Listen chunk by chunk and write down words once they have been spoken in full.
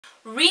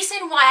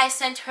Reason why I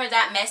sent her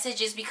that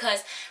message is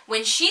because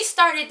when she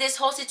started this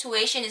whole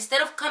situation, instead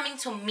of coming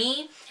to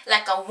me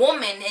like a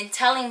woman and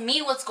telling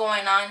me what's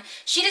going on,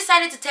 she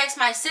decided to text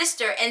my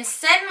sister and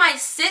send my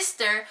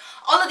sister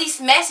all of these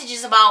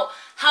messages about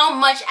how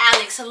much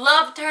Alex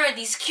loved her,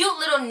 these cute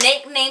little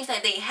nicknames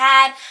that they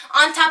had.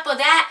 On top of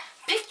that,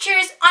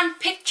 pictures on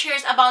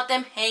pictures about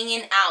them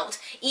hanging out,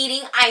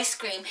 eating ice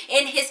cream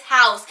in his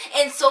house,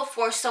 and so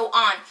forth, so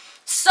on.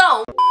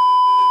 So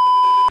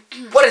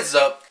what is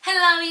up?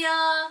 Hello,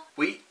 y'all.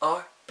 We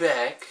are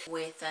back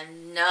with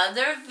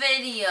another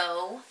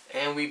video.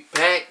 And we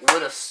back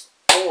with a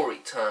story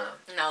time.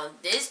 Now,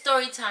 this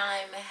story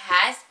time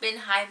has been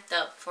hyped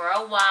up for a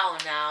while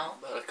now.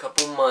 About a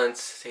couple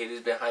months.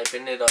 Jehiely's been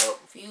hyping it up.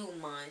 Few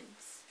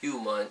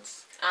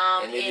months.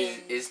 And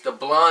it's the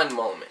blonde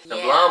moment. The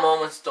blonde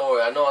moment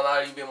story. I know a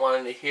lot of you been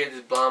wanting to hear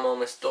this blonde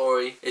moment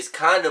story. It's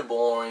kind of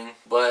boring,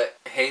 but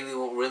Jehiely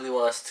really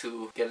wants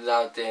to get it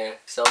out there.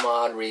 Some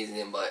odd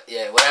reason, but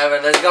yeah,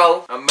 whatever. Let's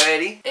go. I'm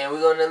ready, and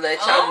we're gonna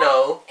let y'all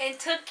know. It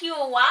took you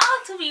a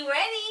while to be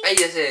ready. I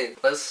just said,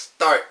 let's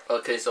start.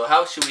 Okay, so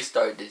how should we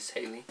start this,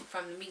 Jehiely?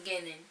 From the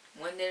beginning.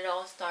 When did it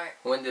all start?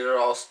 When did it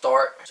all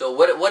start? So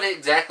what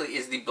exactly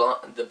is the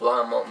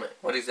blonde moment?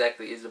 What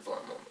exactly is the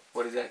blonde moment?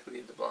 What exactly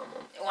is the blonde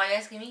moment? Why are you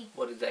asking me?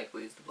 What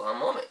exactly is the blonde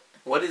moment?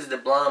 What is the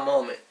blonde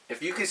moment?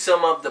 If you could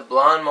sum up the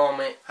blonde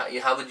moment,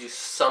 how would you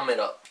sum it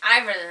up?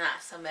 I'd rather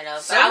not sum it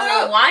up.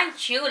 I would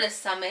want you to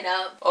sum it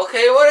up.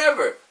 Okay,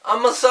 whatever.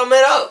 I'm gonna sum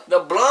it up. The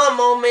blonde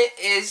moment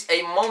is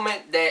a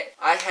moment that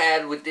I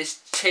had with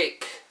this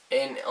chick.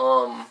 And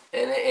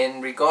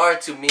in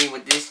regard to me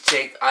with this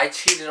chick, I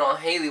cheated on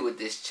Jehiely with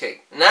this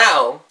chick.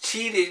 Now,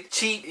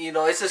 cheat, you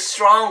know, it's a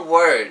strong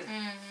word.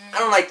 I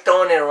don't like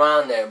throwing it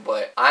around there,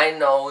 but I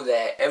know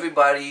that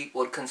everybody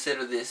would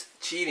consider this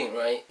cheating,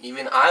 right?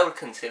 Even I would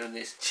consider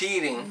this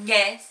cheating.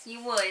 Yes,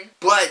 you would.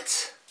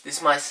 But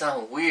this might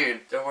sound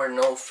weird. There were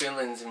no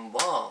feelings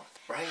involved,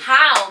 right?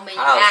 How, may you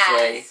ask?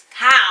 Sway?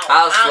 How?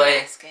 I'm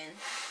Sway? asking.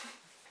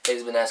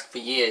 Jehiely's been asking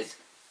for years.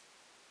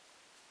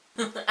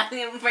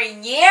 For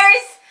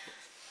years?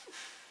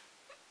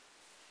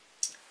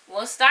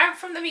 We'll start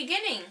from the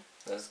beginning.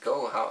 Let's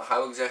go.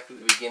 How exactly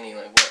the beginning?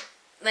 Like what?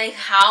 Like,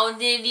 how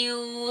did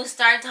you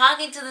start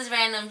talking to this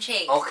random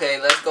chick? Okay,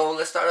 let's go.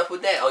 Let's start off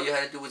with that. All you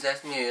had to do was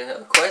ask me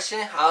a question.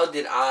 How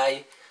did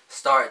I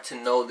start to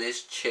know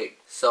this chick?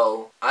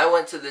 So, I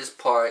went to this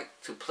park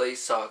to play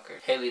soccer.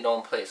 Jehiely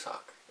don't play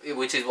soccer.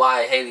 Which is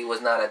why Jehiely was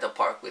not at the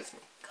park with me.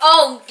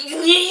 Oh,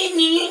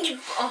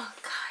 oh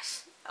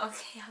gosh.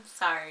 Okay, I'm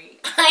sorry.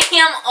 I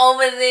am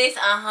over this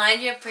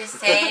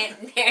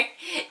 100%.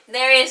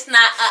 There is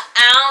not an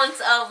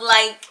ounce of,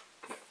 like,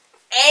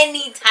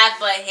 any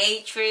type of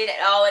hatred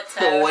at all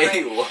whatsoever.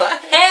 Wait,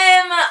 what?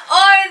 Him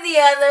or the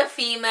other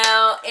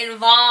female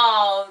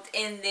involved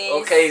in this.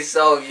 Okay,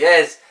 so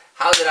yes,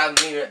 how did I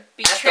meet her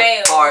betrayal,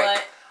 at the park?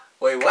 What?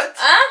 Wait, what?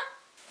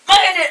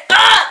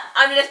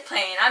 I'm just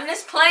playing.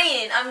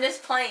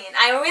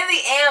 I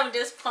really am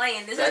just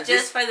playing. This is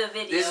just for the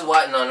video. This is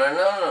why,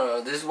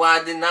 no. This is why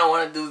I did not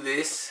want to do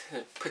this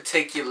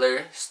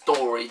particular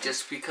story,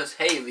 just because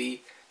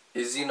Jehiely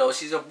is, you know,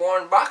 she's a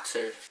born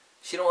boxer.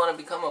 She don't want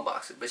to become a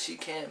boxer, but she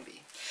can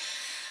be.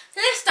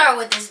 Let's start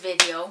with this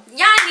video.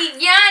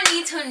 Y'all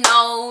need to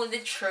know the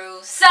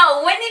truth.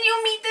 So, when did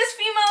you meet this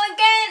female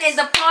again? In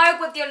the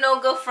park with your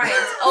no-good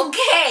friends.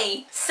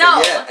 Okay. So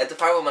yeah, at the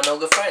park with my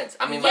no-good friends.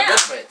 I mean, my good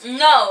friends.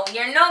 No,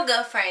 your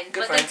no-good friends.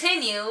 But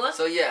continue.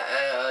 So, yeah,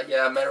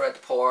 I met her at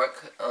the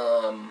park.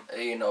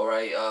 You know,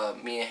 right?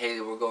 Me and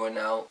Jehiely were going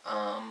out.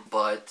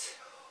 But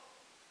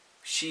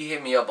she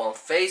hit me up on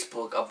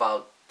Facebook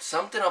about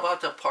something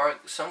about the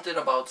park, something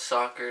about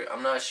soccer.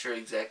 I'm not sure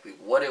exactly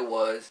what it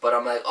was, but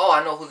I'm like, oh,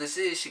 I know who this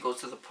is. She goes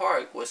to the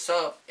park. What's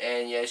up?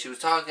 And yeah, she was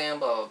talking,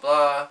 blah, blah,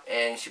 blah.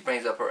 And she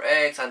brings up her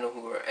ex. I know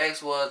who her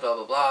ex was, blah,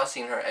 blah, blah.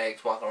 Seen her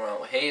ex walking around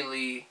with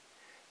Jehiely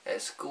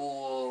at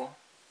school.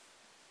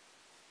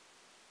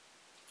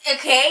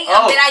 Okay,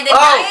 did I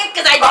deny it?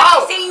 Because I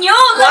definitely seen you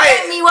look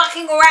at me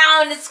walking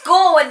around at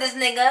school with this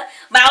nigga,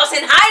 but I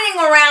wasn't hiding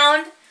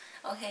around.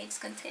 Okay,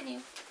 just continue.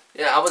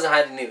 Yeah, I wasn't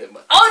hiding either,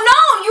 but... Oh,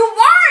 no, you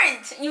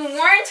weren't! You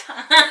weren't?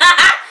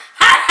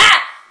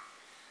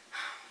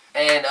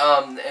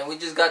 And we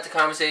just got to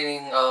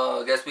conversating.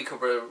 I guess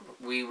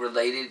we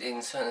related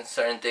in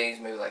certain things,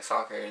 maybe like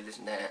soccer, this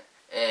and that.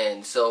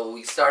 And so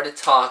we started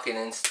talking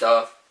and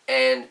stuff.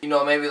 And, you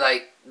know, maybe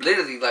like,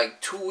 literally like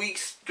 2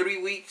 weeks,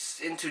 3 weeks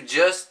into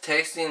just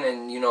texting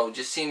and, you know,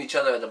 just seeing each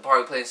other at the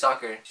park playing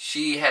soccer,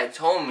 she had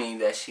told me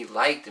that she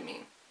liked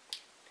me.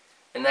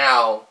 And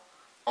now,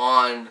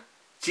 on...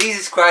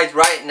 Jesus Christ,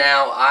 right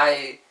now,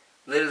 I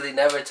literally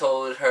never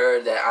told her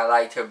that I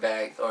liked her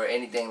back or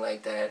anything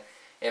like that.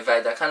 In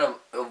fact, I kind of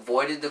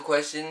avoided the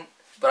question,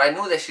 but I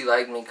knew that she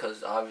liked me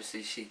because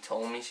obviously she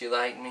told me she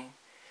liked me.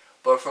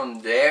 But from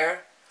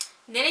there...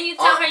 Didn't you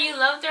tell her you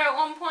loved her at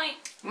one point?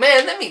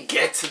 Man, let me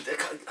get to the...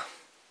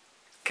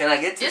 Can I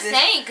get to this? Just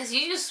saying, because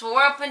you just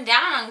swore up and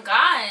down on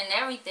God and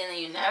everything, and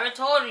you never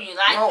told her you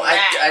liked her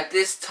back. at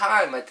this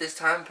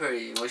time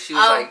period, where she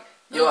was like...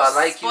 yo, I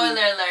like Spoiler you.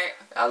 Spoiler alert.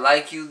 I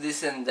like you,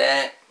 this and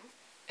that.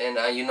 And,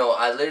 you know,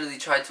 I literally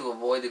tried to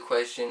avoid the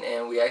question,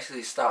 and we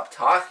actually stopped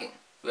talking.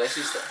 We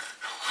actually stopped.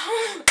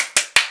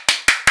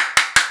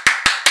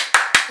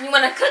 You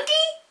want a cookie?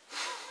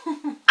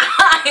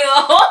 I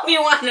hope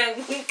you want a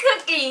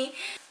cookie.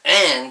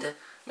 And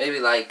maybe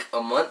like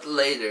a month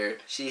later,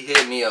 she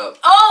hit me up.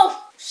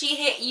 Oh! She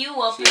hit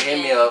you up. She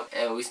hit me up,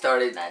 and we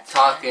started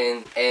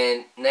talking.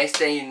 And next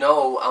thing you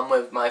know, I'm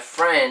with my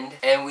friend,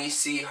 and we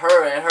see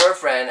her and her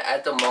friend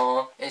at the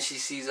mall. And she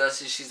sees us,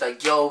 and she's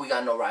like, "Yo, we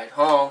got no ride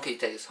home. Can you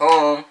take us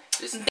home?"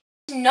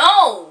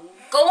 No,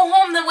 go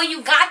home the way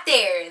you got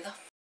there.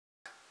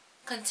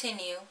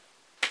 Continue.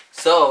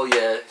 So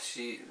yeah,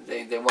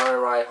 they wanted to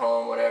ride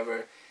home,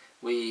 whatever.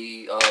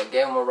 We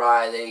gave them a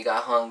ride. They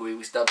got hungry.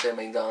 We stopped at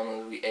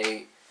McDonald's. We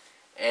ate,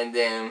 and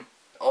then.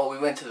 Oh, we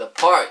went to the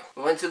park.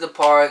 We went to the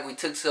park. We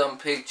took some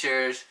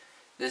pictures,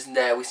 this and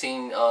that. We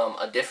seen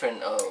a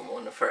different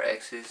one of her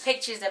exes.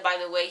 Pictures that, by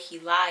the way, he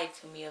lied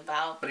to me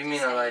about. What do you mean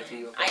I lied to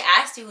you about? I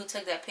asked you who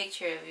took that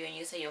picture of you, and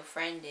you said your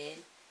friend did.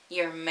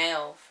 Your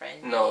male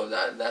friend. No,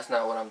 that's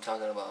not what I'm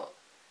talking about.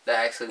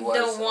 That actually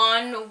was the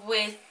one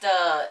with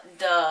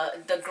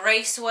the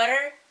gray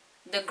sweater,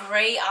 the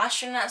gray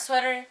astronaut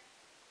sweater.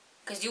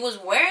 Cause you was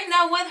wearing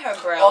that with her,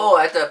 bro. Oh,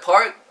 at the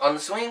park on the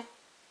swing.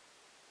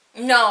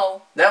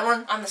 No. That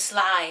one? On the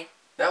slide.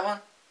 That one?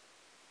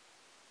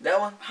 That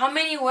one? How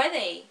many were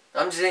they?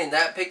 I'm just saying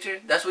that picture.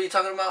 That's what you're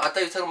talking about? I thought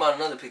you were talking about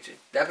another picture.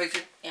 That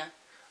picture? Yeah.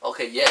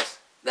 Okay, yes.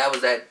 That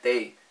was that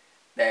day.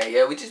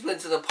 Yeah, we just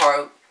went to the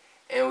park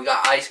and we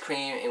got ice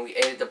cream and we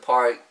ate at the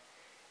park.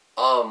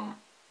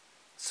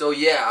 So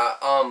yeah,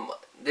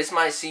 this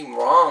might seem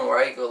wrong,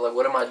 right? Like,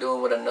 what am I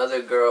doing with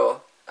another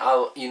girl?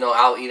 Out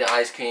eating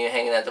ice cream,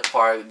 hanging at the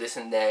park, this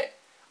and that.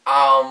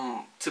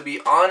 To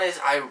be honest,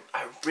 I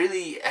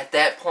really, at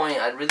that point,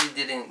 I really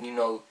didn't,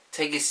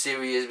 take it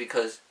serious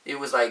because it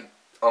was like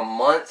a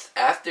month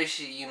after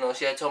she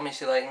had told me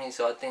she liked me,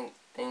 so I think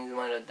things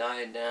might have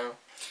died down.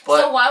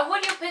 But so why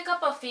would you pick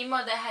up a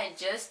female that had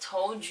just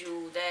told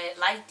you that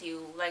liked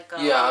you, like a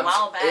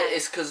while back?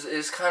 It's because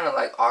it's kind of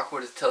like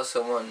awkward to tell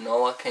someone,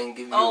 no, I can't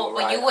give you a ride. Oh,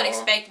 but you would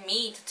expect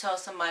me to tell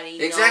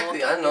somebody, exactly,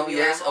 no, I know,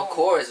 yes, of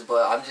course,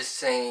 but I'm just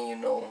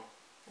saying,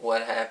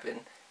 what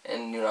happened.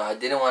 And, I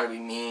didn't want to be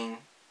mean.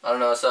 I don't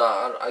know, so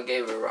I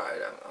gave her a ride.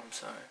 I'm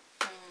sorry.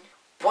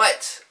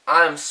 But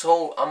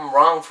I'm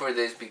wrong for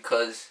this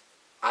because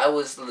I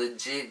was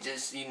legit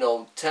just,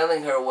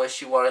 telling her what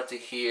she wanted to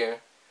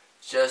hear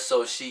just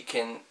so she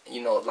can,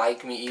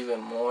 like me even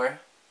more.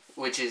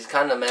 Which is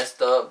kind of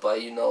messed up, but,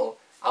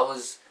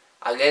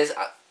 I guess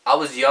I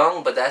was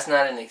young, but that's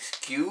not an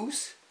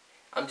excuse.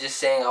 I'm just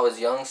saying I was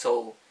young,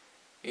 so,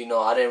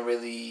 I didn't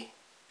really,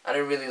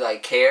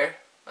 like, care,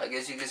 I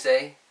guess you could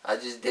say. I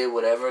just did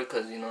whatever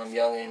because, I'm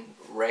young and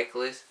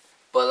reckless.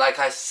 But like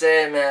I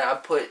said, man, I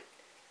put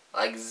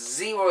like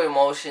zero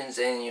emotions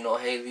in,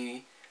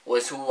 Jehiely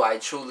was who I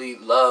truly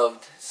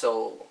loved.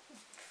 So.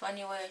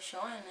 Funny way of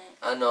showing it.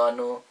 I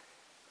know.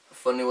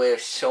 Funny way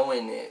of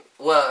showing it.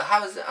 Well,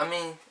 how is it? I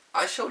mean,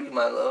 I showed you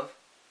my love.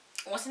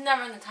 Wasn't that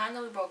around the time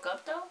that we broke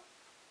up, though?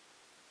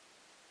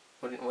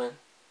 When?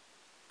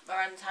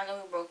 Around the time that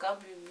we broke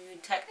up, you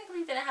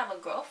technically didn't have a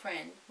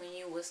girlfriend when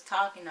you was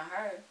talking to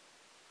her.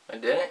 I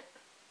didn't?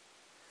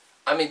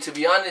 I mean, to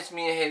be honest,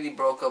 me and Jehiely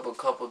broke up a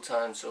couple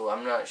times, so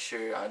I'm not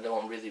sure. I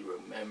don't really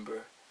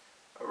remember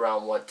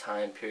around what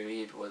time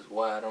period was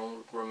what. I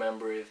don't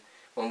remember if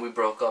when we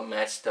broke up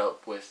matched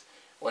up with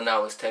when I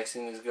was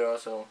texting this girl,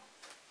 so.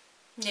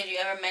 Did you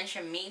ever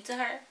mention me to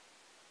her?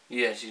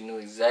 Yeah, she knew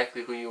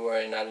exactly who you were,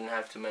 and I didn't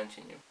have to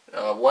mention you.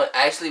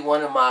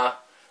 One of my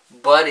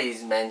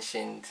buddies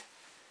mentioned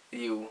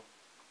you.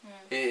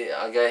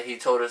 He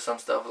told her some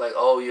stuff like,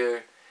 "Oh,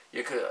 you're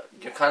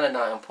kind of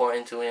not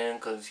important to him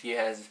because he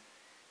has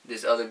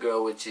this other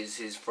girl, which is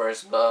his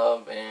first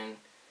love, and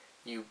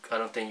I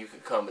don't think you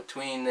could come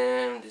between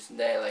them, this and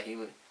that." Like,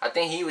 I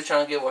think he was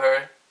trying to get with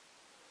her,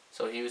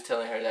 so he was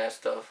telling her that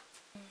stuff.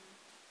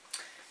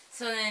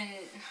 So then,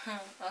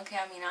 okay,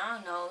 I mean, I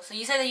don't know. So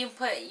you said that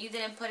you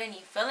didn't put any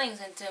feelings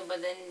into it,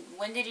 but then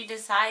when did you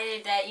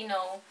decide that,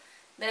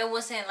 that it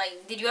wasn't,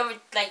 like, did you ever,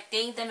 like,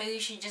 think that maybe you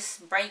should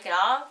just break it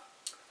off?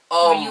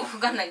 Were you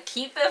gonna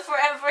keep it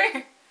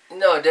forever?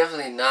 No,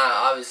 definitely not.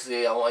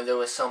 Obviously, there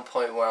was some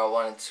point where I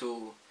wanted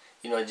to,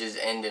 just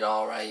end it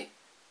all right.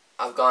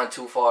 I've gone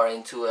too far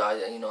into it.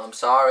 I'm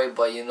sorry,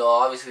 but,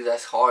 obviously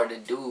that's hard to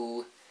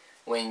do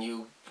when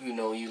you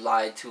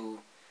lied to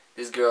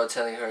this girl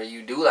telling her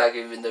you do like her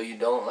even though you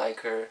don't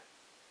like her.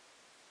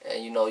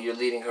 And, you're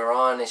leading her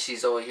on and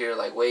she's over here,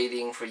 like,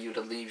 waiting for you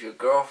to leave your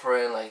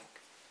girlfriend, like,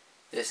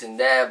 this and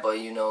that. But,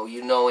 in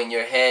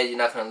your head you're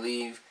not going to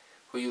leave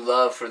who you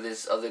love for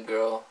this other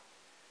girl.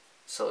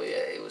 So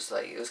yeah, it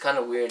was kind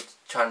of weird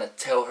trying to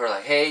tell her,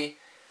 like, hey,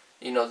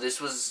 this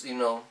was,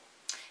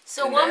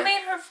 So what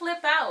made her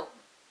flip out?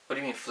 What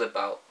do you mean flip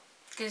out?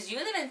 Because you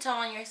didn't tell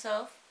on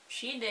yourself.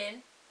 She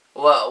did.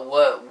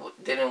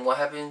 What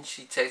happened?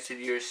 She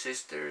texted your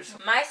sisters.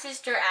 My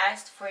sister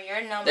asked for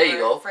your number. There you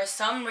go. For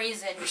some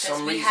reason,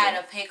 because we had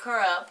to pick her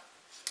up.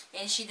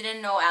 and she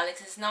didn't know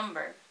Alex's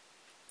number.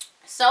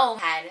 So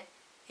had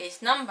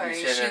his number, and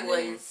she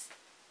was.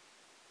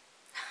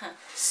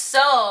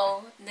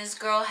 So this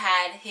girl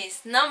had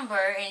his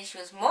number, and she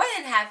was more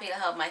than happy to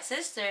help my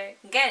sister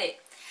get it.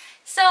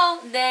 So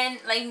then,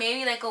 like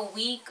maybe like a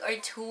week or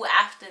two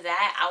after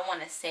that, I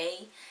want to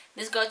say,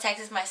 this girl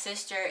texts my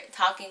sister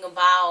talking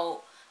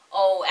about,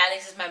 oh,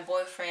 Alex is my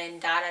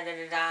boyfriend, da da da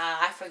da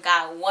da. I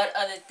forgot what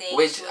other thing.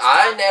 Which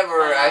I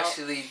never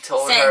actually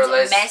told her.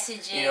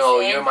 Messages, you know,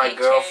 you're my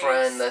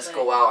girlfriend. Let's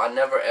go out. I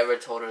never ever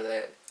told her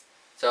that.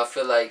 So I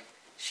feel like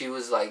she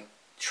was like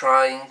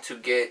trying to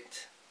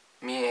get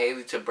me and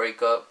Haley to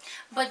break up.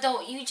 But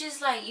though you just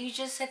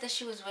said that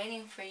she was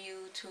waiting for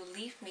you to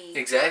leave me.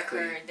 Exactly.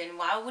 For her. Then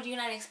why would you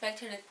not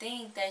expect her to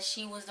think that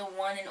she was the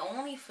one and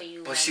only for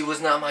you? But she was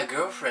not my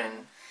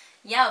girlfriend.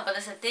 Yeah, but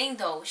that's the thing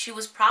though. She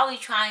was probably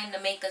trying to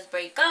make us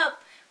break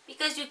up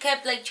because you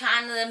kept like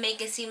trying to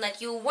make it seem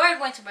like you were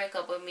going to break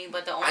up with me,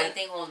 but the only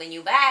thing holding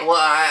you back. Well,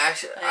 I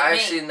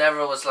actually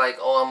never was like,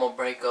 oh, I'm gonna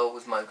break up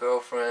with my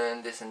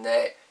girlfriend, this and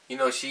that. You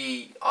know,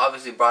 she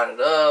obviously brought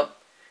it up.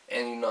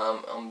 And you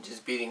know, I'm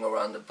just beating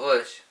around the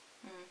bush.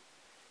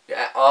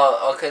 Yeah.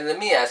 Okay. Let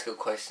me ask you a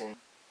question.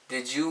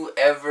 Did you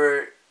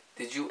ever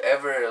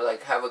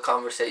like have a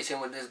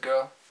conversation with this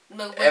girl?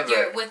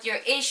 With your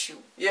issue.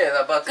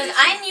 Yeah, about the issue.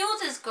 Because I knew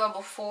this girl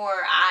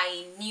before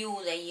I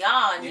knew that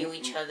y'all knew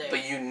each other.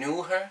 But you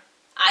knew her?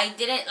 I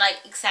didn't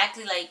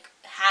exactly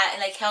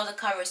held a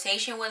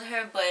conversation with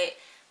her, but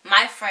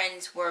my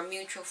friends were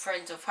mutual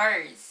friends of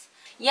hers.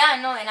 Yeah,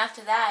 no, and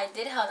after that, I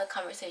did have a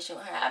conversation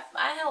with her.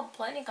 I held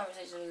plenty of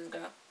conversations with this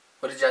girl.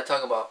 What did y'all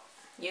talk about?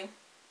 You?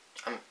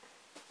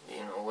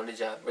 You know, what did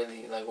y'all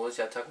really, what was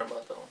y'all talking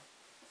about, though?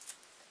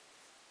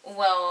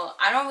 Well,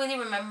 I don't really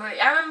remember.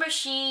 I remember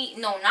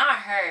no, not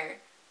her.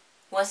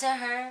 Was it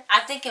her? I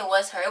think it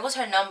was her. It was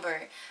her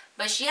number.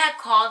 But she had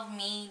called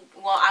me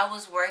while I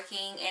was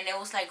working, and it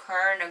was like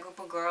her and a group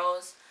of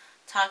girls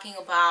talking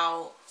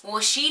about, well,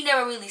 she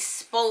never really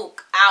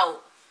spoke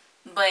out.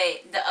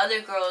 But the other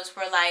girls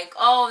were like,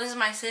 oh, this is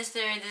my sister,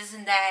 this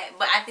and that.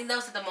 But I think that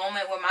was at the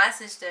moment where my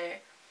sister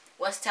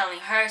was telling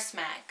her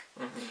smack.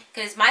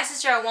 Because my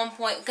sister at one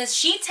point, because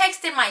she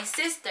texted my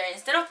sister,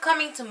 instead of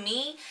coming to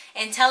me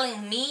and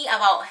telling me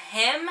about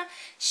him,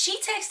 she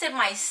texted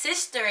my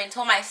sister and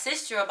told my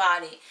sister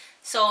about it.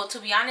 So to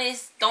be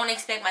honest, don't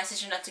expect my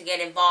sister not to get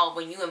involved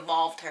when you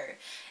involved her.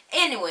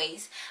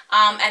 Anyways,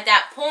 at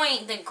that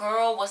point, the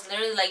girl was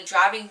literally like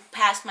driving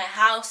past my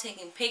house,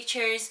 taking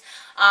pictures.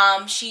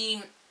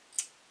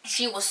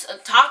 She was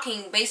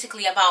talking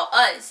basically about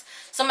us.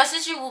 So my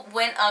sister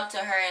went up to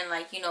her and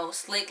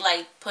slick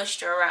pushed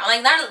her around.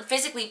 Like not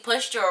physically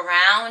pushed her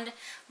around,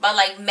 but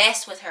like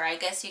messed with her, I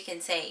guess you can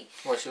say.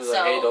 Well, she was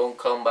like, hey, don't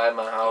come by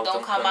my house.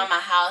 Don't come by my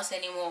house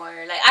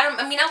anymore. Like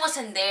I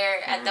wasn't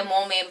there at the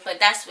moment,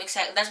 but that's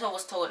what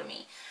was told to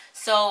me.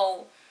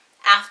 So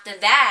after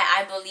that,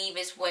 I believe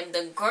is when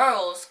the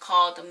girls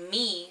called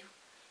me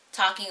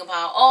talking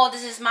about, oh,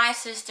 this is my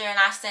sister and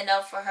I stand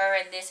up for her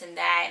and this and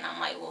that. And I'm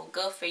like, well,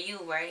 good for you,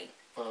 right?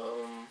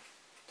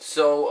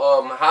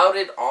 So, how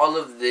did all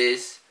of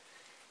this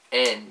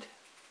end?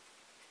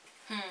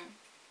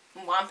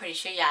 Well, I'm pretty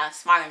sure y'all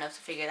smart enough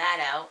to figure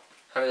that out.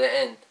 How did it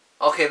end?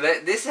 Okay,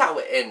 this is how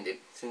it ended,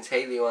 since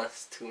Haley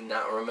wants to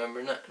not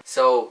remember nothing.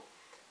 So,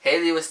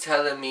 Haley was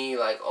telling me,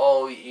 like,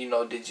 oh, you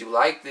know, did you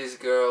like this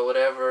girl,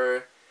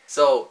 whatever.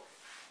 So,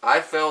 I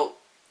felt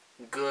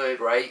good,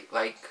 right?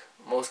 Like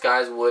most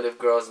guys would if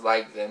girls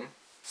liked them.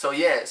 So,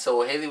 yeah,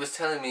 so Haley was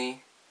telling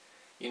me,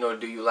 you know,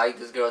 do you like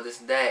this girl, this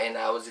and that? And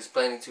I was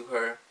explaining to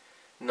her,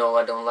 no,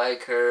 I don't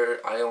like her.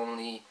 I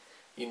only,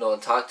 you know,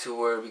 talked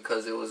to her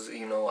because it was,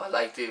 you know, I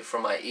liked it for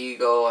my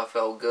ego. I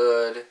felt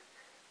good,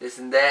 this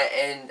and that.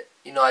 And,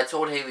 you know, I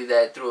told Haley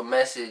that through a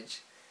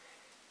message.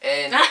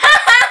 And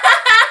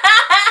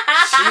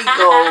she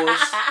goes,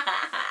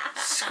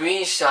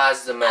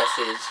 screenshots the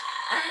message,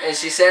 and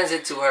she sends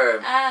it to her.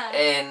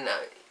 And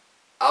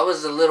I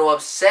was a little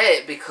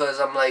upset because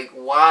I'm like,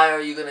 why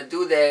are you gonna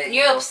do that?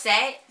 You're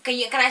upset?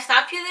 Can I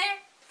stop you there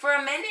for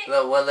a minute?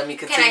 Well, let me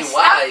continue. Can I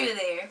stop you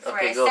there for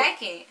a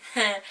second?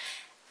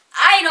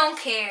 I don't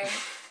care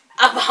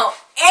about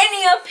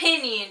any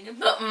opinion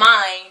but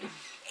mine.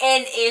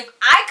 And if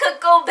I could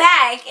go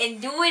back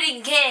and do it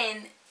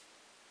again,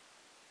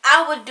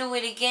 I would do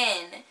it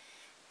again.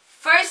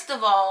 First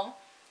of all,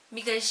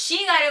 because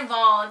she got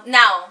involved.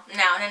 Now,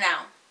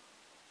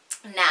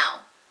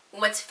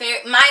 what's fair,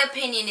 my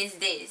opinion is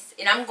this,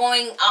 and I'm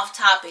going off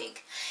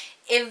topic.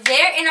 If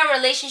they're in a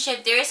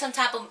relationship, there is some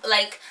type of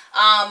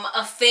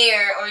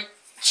affair or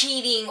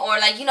cheating or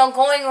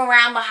going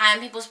around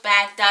behind people's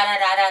back,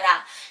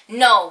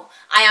 No,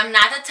 I am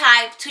not the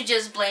type to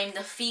just blame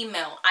the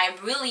female. I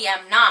really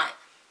am not.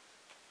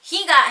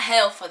 He got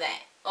hell for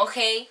that,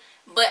 okay?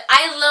 But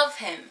I love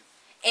him.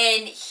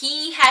 And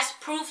he has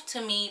proved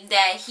to me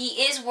that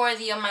he is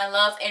worthy of my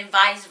love and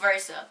vice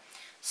versa.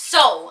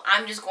 So,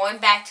 I'm just going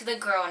back to the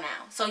girl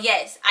now. So,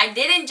 yes, I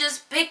didn't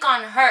just pick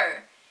on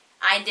her.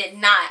 I did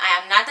not.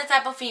 I am not the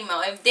type of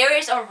female. If there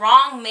is a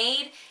wrong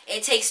made,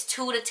 it takes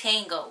two to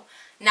tango.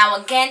 Now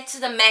again to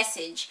the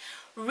message.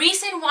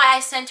 Reason why I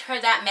sent her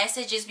that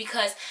message is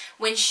because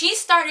when she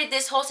started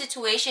this whole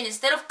situation,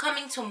 instead of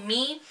coming to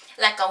me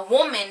like a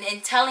woman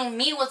and telling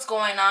me what's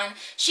going on,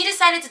 she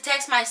decided to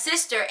text my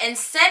sister and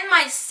send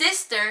my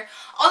sister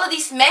all of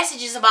these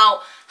messages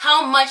about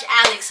how much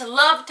Alex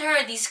loved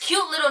her, these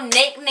cute little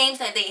nicknames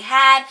that they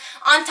had.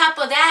 On top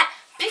of that,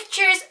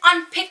 pictures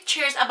on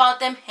pictures about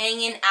them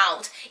hanging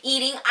out,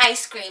 eating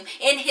ice cream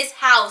in his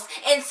house,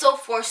 and so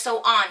forth, so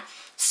on.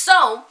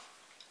 So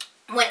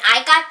when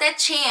I got that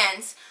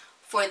chance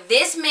for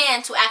this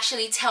man to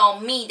actually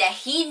tell me that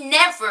he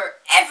never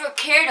ever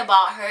cared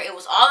about her, it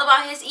was all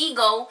about his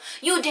ego,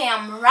 you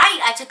damn right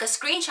I took a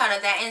screenshot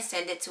of that and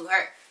sent it to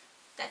her.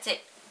 That's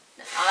it.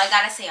 That's all I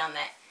gotta say on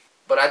that.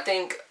 But I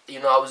think,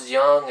 I was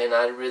young and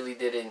I really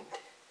didn't,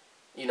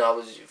 I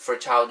was for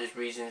childish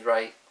reasons,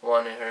 right?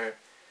 Wanted her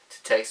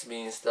to text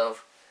me and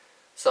stuff.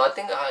 So I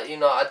think,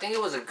 I think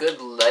it was a good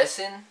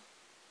lesson.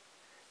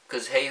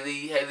 Because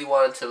Jehiely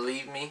wanted to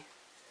leave me.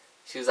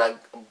 She was like,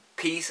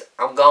 peace,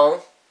 I'm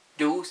gone.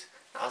 Deuce.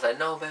 I was like,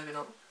 no, baby,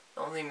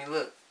 don't leave me.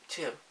 Look,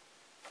 chill.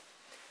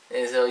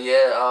 And so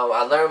yeah,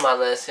 I learned my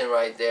lesson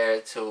right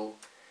there to,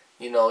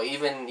 even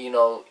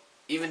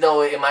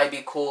though it might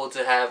be cool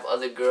to have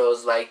other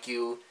girls like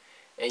you,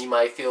 and you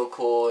might feel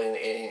cool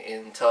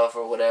and tough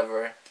or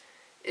whatever,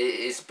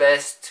 it's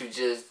best to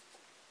just,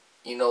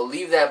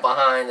 leave that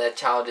behind, that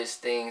childish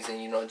things,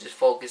 and just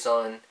focus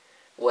on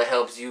what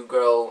helps you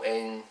grow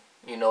and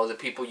the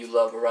people you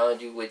love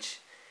around you, which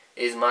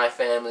is my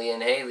family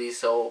and Jehiely.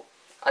 So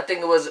I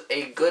think it was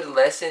a good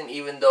lesson,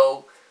 even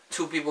though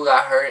 2 people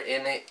got hurt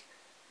in it,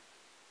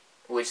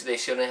 which they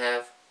shouldn't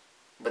have,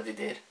 but they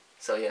did.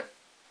 So yeah,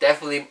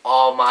 definitely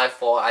all my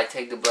fault. I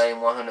take the blame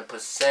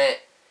 100%.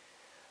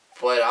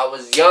 But I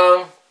was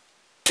young,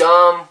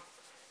 dumb,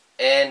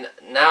 and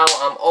now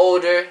I'm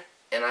older,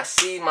 and I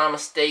see my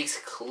mistakes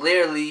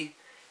clearly,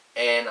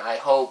 and I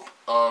hope,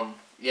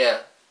 yeah,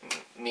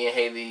 me and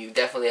Jehiely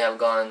definitely have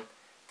gone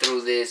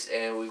through this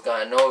and we've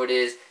gotten over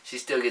this. She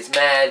still gets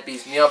mad,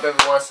 beats me up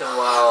every once in a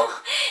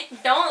while.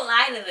 Don't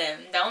lie to them.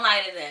 Don't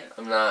lie to them.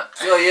 I'm not.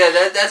 So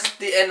yeah, that's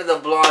the end of the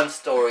blonde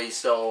story.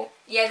 So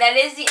yeah, that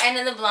is the end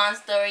of the blonde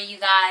story, you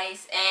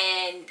guys.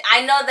 And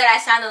I know that I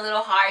sound a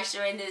little harsh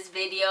during this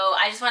video.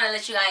 I just want to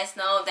let you guys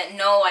know that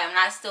no, I am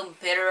not still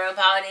bitter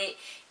about it.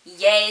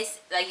 Yes,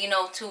 like,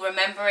 to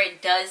remember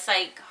it does,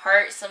 like,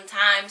 hurt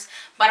sometimes,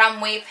 but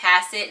I'm way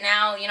past it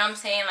now. You know what I'm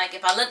saying? Like,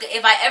 if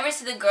I ever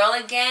see the girl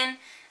again,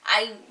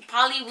 I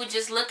probably would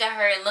just look at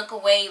her and look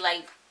away,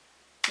 like,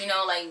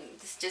 like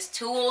it's just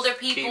 2 older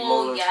people. Keep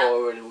moving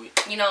forward.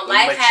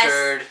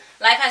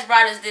 Life has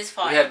brought us this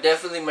far. We have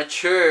definitely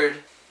matured.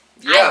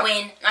 Yeah. I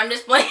win. I'm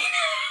just playing.